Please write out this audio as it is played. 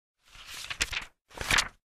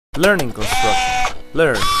Learning construction.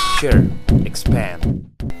 Learn, share, expand.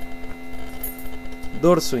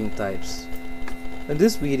 Door swing types. In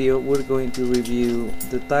this video we're going to review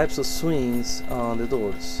the types of swings on the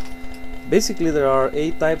doors. Basically there are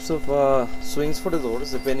 8 types of swings for the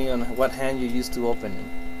doors depending on what hand you use to open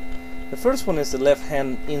it. The first one is the left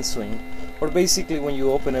hand inswing, or basically when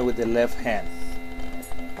you open it with the left hand.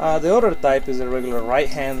 The other type is a regular right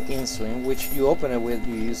hand inswing, which you open it with,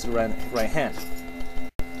 you use the right hand.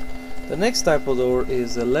 The next type of door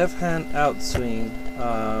is the left hand outswing,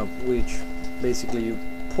 which basically you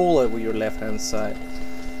pull it with your left hand side.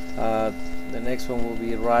 The next one will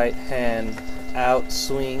be right hand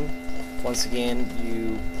outswing. Once again,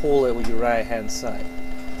 you pull it with your right hand side.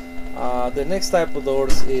 The next type of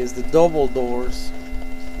doors is the double doors,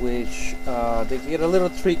 which they get a little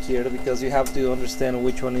trickier because you have to understand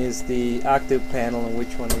which one is the active panel and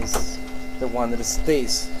which one is the one that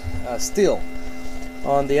stays still.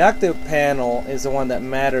 On the active panel is the one that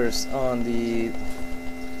matters on the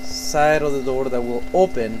side of the door that will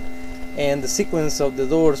open, and the sequence of the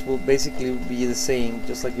doors will basically be the same,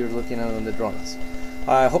 just like you're looking at on the drawings.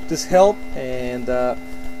 I hope this helped, and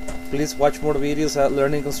please watch more videos at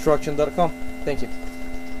learningconstruction.com. Thank you.